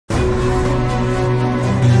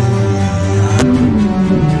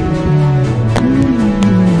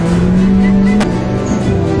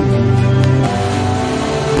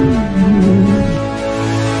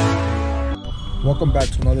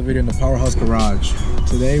video in the Powerhouse Garage.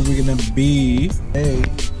 Today we're gonna be,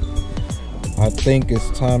 I think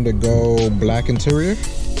it's time to go black interior.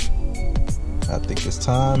 I think it's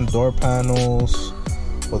time. Door panels,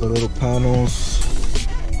 other little panels,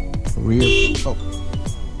 rear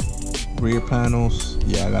panels.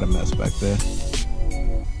 Yeah, I got a mess back there.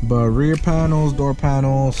 But rear panels, door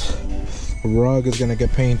panels, rug is gonna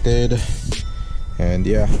get painted, and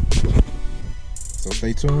yeah. So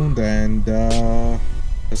stay tuned and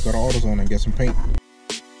let's go to AutoZone and get some paint.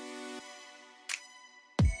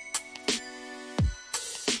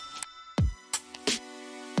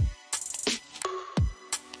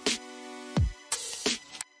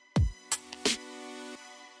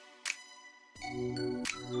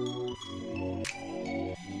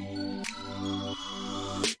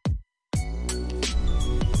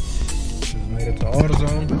 Just made it to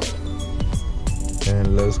AutoZone.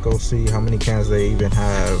 And let's go see how many cans they even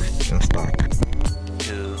have in stock.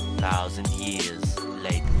 2,000 years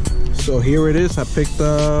later. So here it is. I picked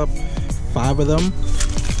up 5 of them.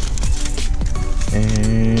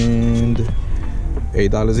 And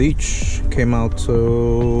 $8 each. Came out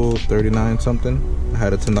to 39 something. I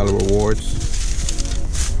had a $10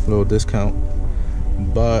 rewards. Little discount.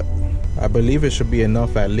 But I believe it should be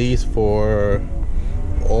enough at least for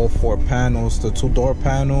all 4 panels. The 2 door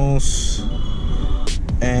panels.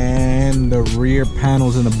 And the rear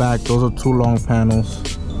panels in the back, those are 2 long panels.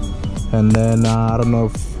 And then I don't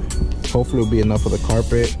know if, hopefully it'll be enough for the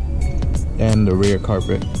carpet and the rear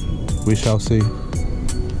carpet. We shall see.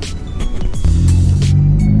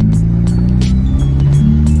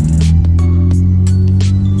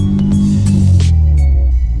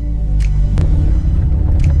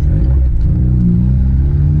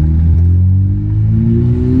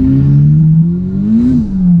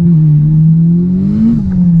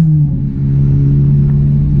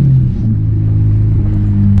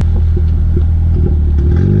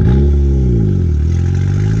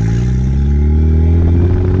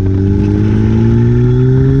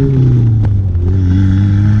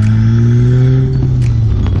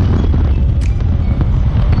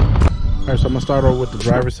 So I'm gonna start over with the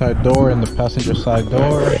driver's side door and the passenger side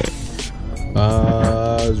door.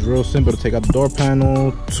 It's real simple to take out the door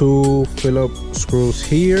panel. 2 Phillips screws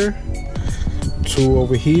here, 2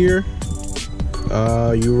 over here.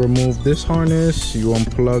 You remove this harness, you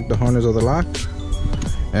unplug the harness of the lock,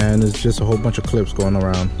 and it's just a whole bunch of clips going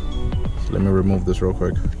around. So let me remove this real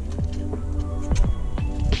quick.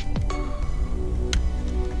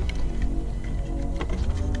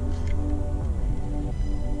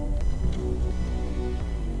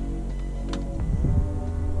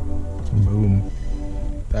 Boom.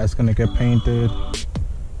 That's gonna get painted.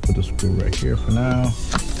 Put the screw right here for now.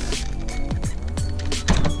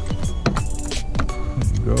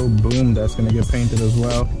 There you go. Boom. That's gonna get painted as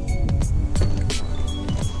well.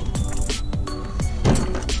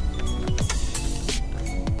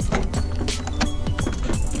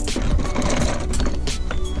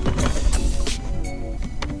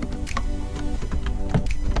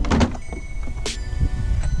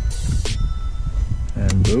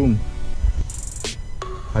 And boom.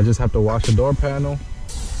 I just have to wash the door panel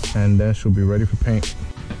and then she'll be ready for paint.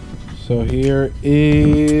 So here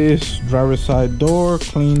is driver's side door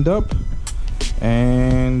cleaned up,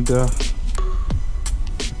 and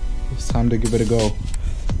it's time to give it a go.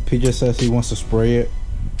 PJ says he wants to spray it.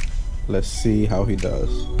 Let's see how he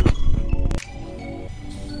does.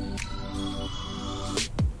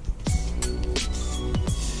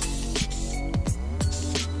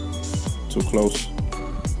 Too close.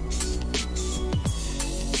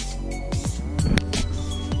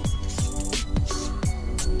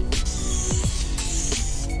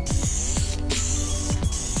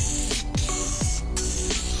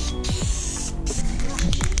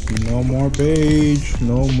 No more beige,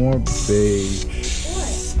 no more beige.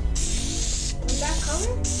 What? Was that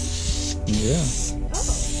color? Yeah. Oh.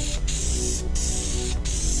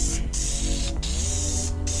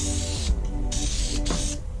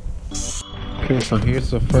 Okay, so here's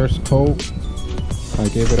the first coat. I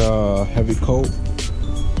gave it a heavy coat,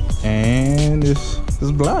 and it's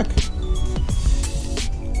black.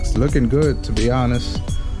 It's looking good, to be honest.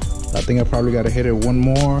 I think I probably got to hit it one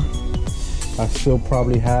more. I still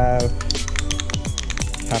probably have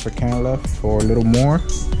half a can left or a little more,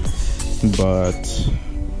 but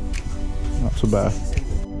not too bad.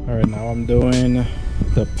 All right, now I'm doing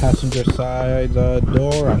the passenger side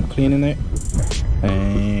door. I'm cleaning it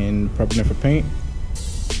and prepping it for paint.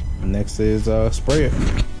 Next is spray it.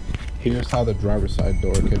 Here's how the driver's side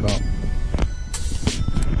door came out.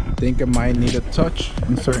 I think it might need a touch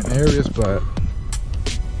in certain areas, but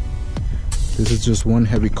This is just one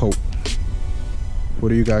heavy coat. What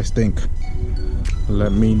do you guys think?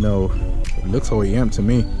 Let me know. It looks OEM to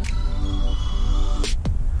me.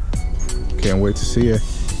 Can't wait to see it.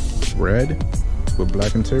 Red with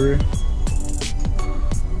black interior.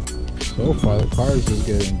 So far the car is just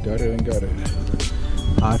getting gutted and gutted.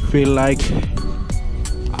 I feel like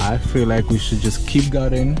we should just keep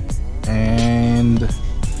gutting and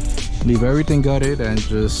leave everything gutted and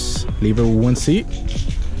just leave it with one seat.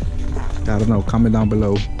 I don't know, comment down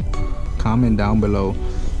below. Comment down below.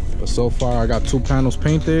 But so far I got 2 panels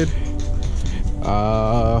painted.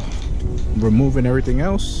 Removing everything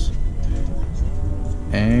else.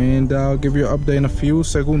 And I'll give you an update in a few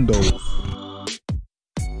segundos.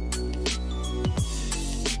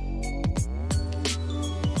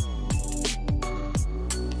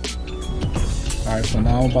 Alright, so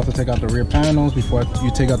now I'm about to take out the rear panels. Before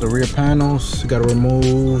you take out the rear panels, you gotta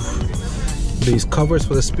remove these covers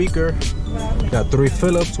for the speaker. You got 3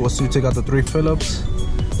 Phillips. Once you take out the 3 Phillips,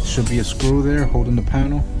 should be a screw there holding the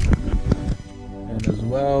panel. And as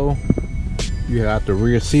well, you got the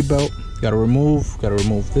rear seat belt. Gotta remove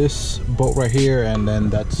this bolt right here, and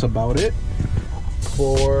then that's about it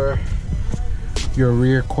for your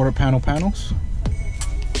rear quarter panel panels.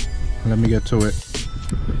 Let me get to it.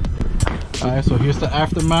 Alright, so here's the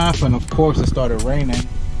aftermath, and of course it started raining,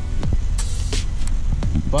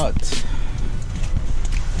 but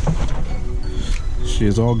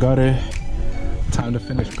she's all gutted. Time to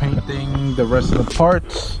finish painting the rest of the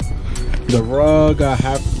parts. The rug,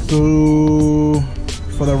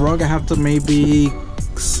 for the rug I have to maybe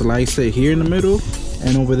slice it here in the middle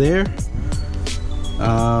and over there,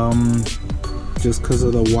 just because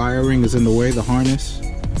of the wiring is in the way, the harness.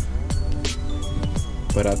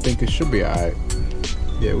 But I think it should be alright.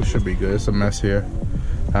 Yeah, we should be good. It's a mess here,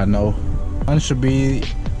 I know. One should be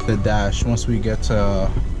the dash once we get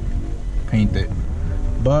to paint it,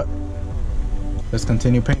 but let's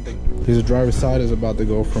continue painting. This driver's side is about to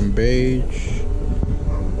go from beige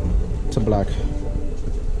to black.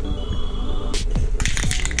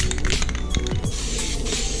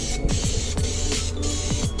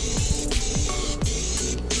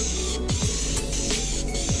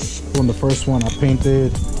 On the first one, I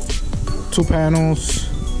painted 2 panels.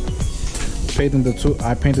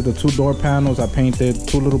 I painted the 2 door panels. I painted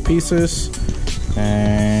 2 little pieces,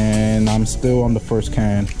 and I'm still on the first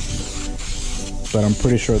can. But I'm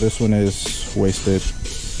pretty sure this one is wasted.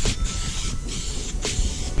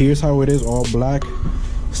 Here's how it is, all black.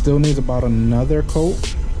 Still needs about another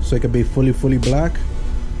coat so it could be fully black.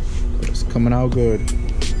 It's coming out good.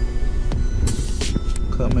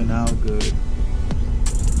 Coming out good.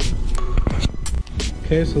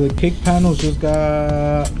 Okay, so the kick panels just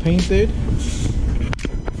got painted,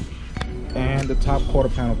 and the top quarter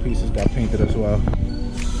panel pieces got painted as well.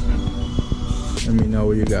 Let me know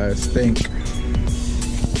what you guys think.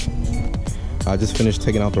 I just finished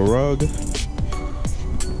taking out the rug.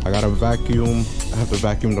 I gotta vacuum. I have to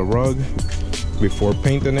vacuum the rug before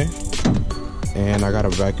painting it, and I gotta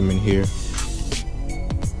vacuum in here.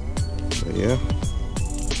 But yeah,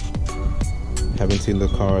 haven't seen the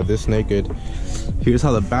car this naked. Here's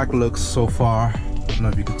how the back looks so far. I don't know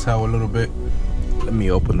if you can tell a little bit. Let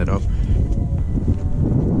me open it up.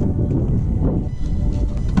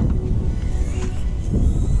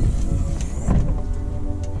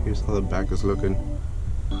 Here's how the back is looking.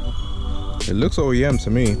 It looks OEM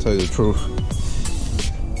to me, to tell you the truth.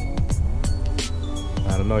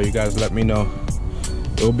 I don't know, you guys let me know.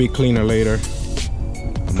 It'll be cleaner later.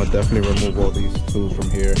 I'm gonna definitely remove all these tools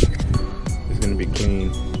from here. It's gonna be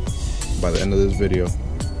clean by the end of this video.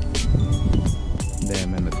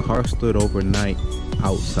 Damn, and the car stood overnight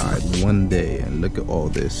outside one day, and look at all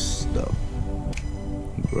this stuff.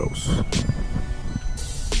 Gross.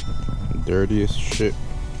 Dirty as shit.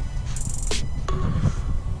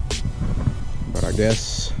 But I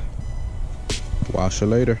guess wash it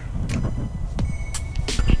later.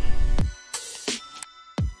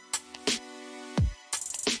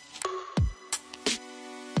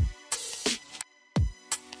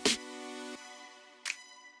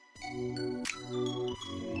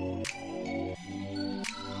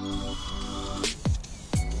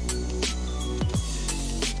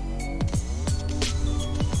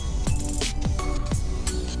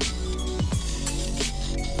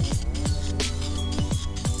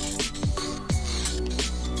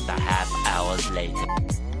 Later.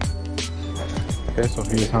 Okay, so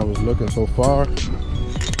here's how it's looking so far.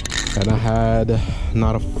 And I had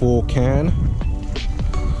not a full can,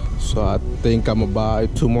 so I think I'm gonna buy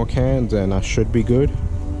 2 more cans and I should be good.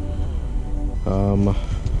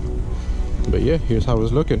 But yeah, here's how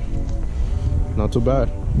it's looking. Not too bad.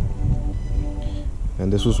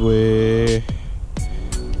 and this was with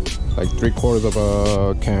like 3/4 of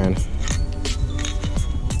a can.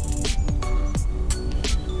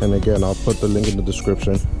 And again, I'll put the link in the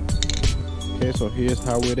description. Okay, so here's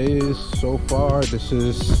how it is so far. This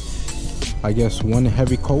is, I guess, one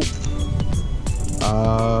heavy coat.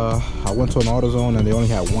 I went to an AutoZone and they only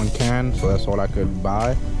had one can, so that's all I could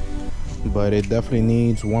buy. But it definitely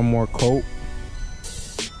needs one more coat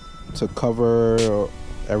to cover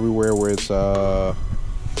everywhere where it's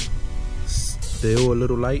still a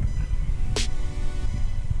little light.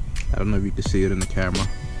 I don't know if you can see it in the camera,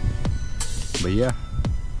 but yeah,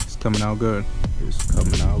 it's coming out good. It's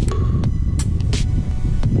coming out good.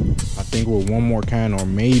 I think with one more can or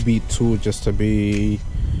maybe two, just to be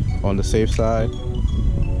on the safe side,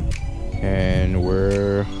 and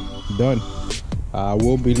we're done. I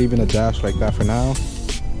will be leaving a dash like that for now,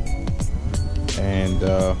 and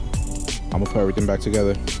I'm gonna put everything back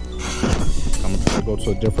together. I'm gonna try to go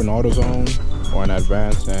to a different AutoZone or an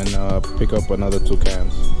Advance and pick up another 2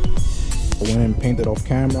 cans. I went and painted off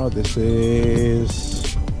camera. This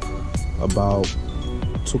is about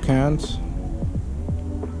 2 cans,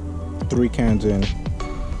 3 cans in.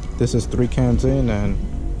 This is 3 cans in, and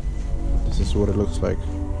this is what it looks like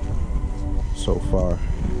so far.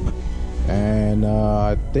 And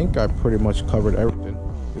I think I pretty much covered everything.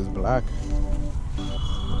 It's black.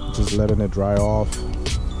 Just letting it dry off.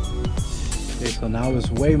 Okay, so now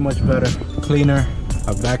it's way much better, cleaner.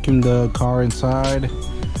 I vacuumed the car inside,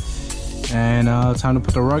 and time to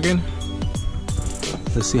put the rug in.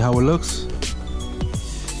 Let's see how it looks.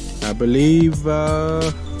 I believe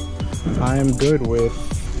I am good with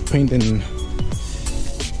painting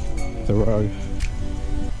the rug.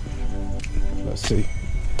 Let's see.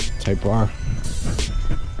 Type R.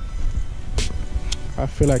 I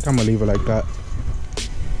feel like I'm gonna leave it like that.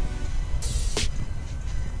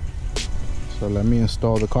 So let me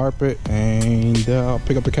install the carpet and I'll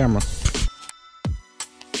pick up the camera.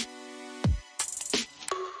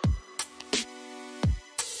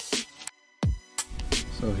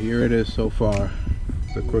 So here it is so far.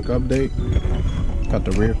 It's a quick update. Got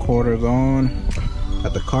the rear quarters on,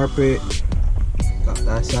 got the carpet, got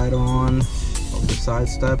that side on, the side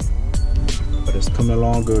step, but it's coming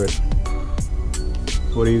along good.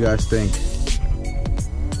 What do you guys think?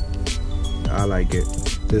 I like it.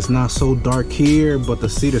 It's not so dark here, but the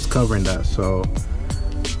seat is covering that, so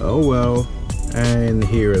oh well. And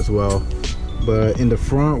here as well, but in the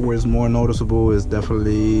front where it's more noticeable is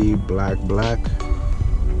definitely black.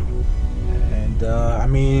 And I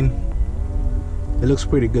mean, it looks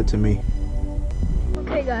pretty good to me.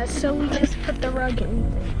 Okay guys, so we just put the rug in.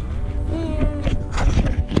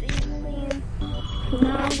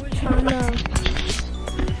 Now we're trying to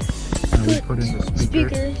put in the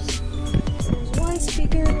speakers. There's one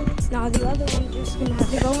speaker. Now the other one just gonna have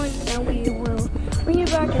to go in. Then we will bring it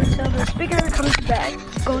back until the speaker comes back,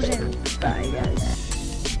 goes in. Bye guys.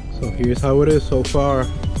 So here's how it is so far.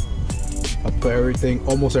 I put everything,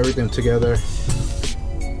 almost everything together.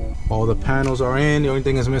 All the panels are in. The only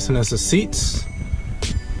thing is missing is the seats,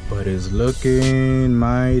 but it's looking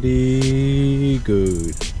mighty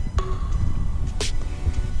good.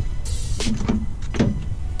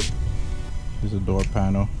 Here's a door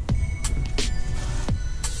panel.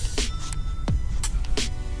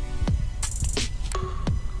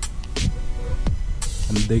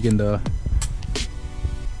 I'm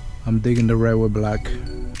digging the red with black.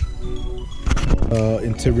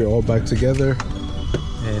 Interior all back together,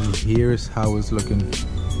 and here's how it's looking.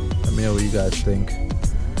 Let me know what you guys think.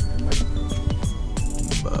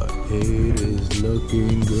 But it is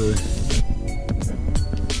looking good.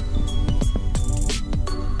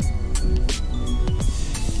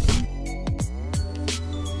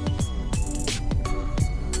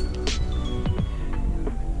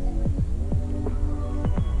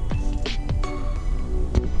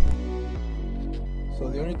 So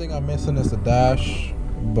the only thing I'm missing is the dash,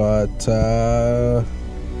 but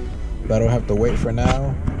that'll have to wait for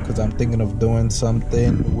now because I'm thinking of doing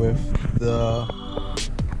something with the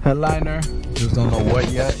headliner. Just don't know what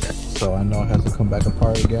yet, so I know it has to come back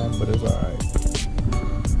apart again, but it's alright.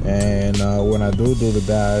 And when I do the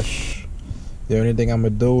dash, the only thing I'm gonna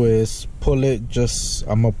do is pull it just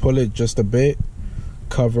a bit,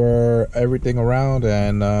 cover everything around,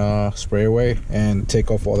 and spray away and take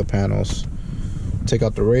off all the panels. Take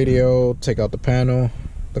out the radio, take out the panel,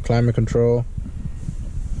 the climate control,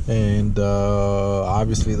 and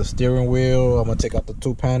obviously the steering wheel. I'm gonna take out the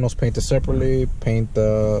 2 panels, paint it separately, paint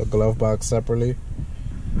the glove box separately.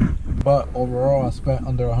 But overall, I spent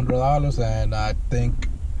under $100, and I think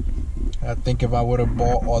if I would have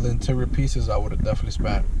bought all the interior pieces, I would have definitely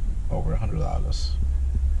spent over $100.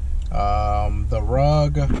 The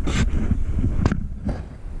rug,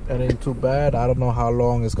 it ain't too bad. I don't know how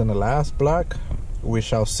long it's gonna last, Black. We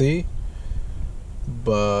shall see.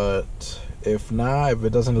 But if not, if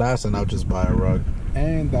it doesn't last, then I'll just buy a rug.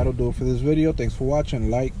 And that'll do it for this video. Thanks for watching.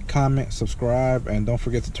 Like, comment, subscribe, and don't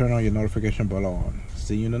forget to turn on your notification bell on.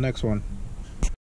 See you in the next one.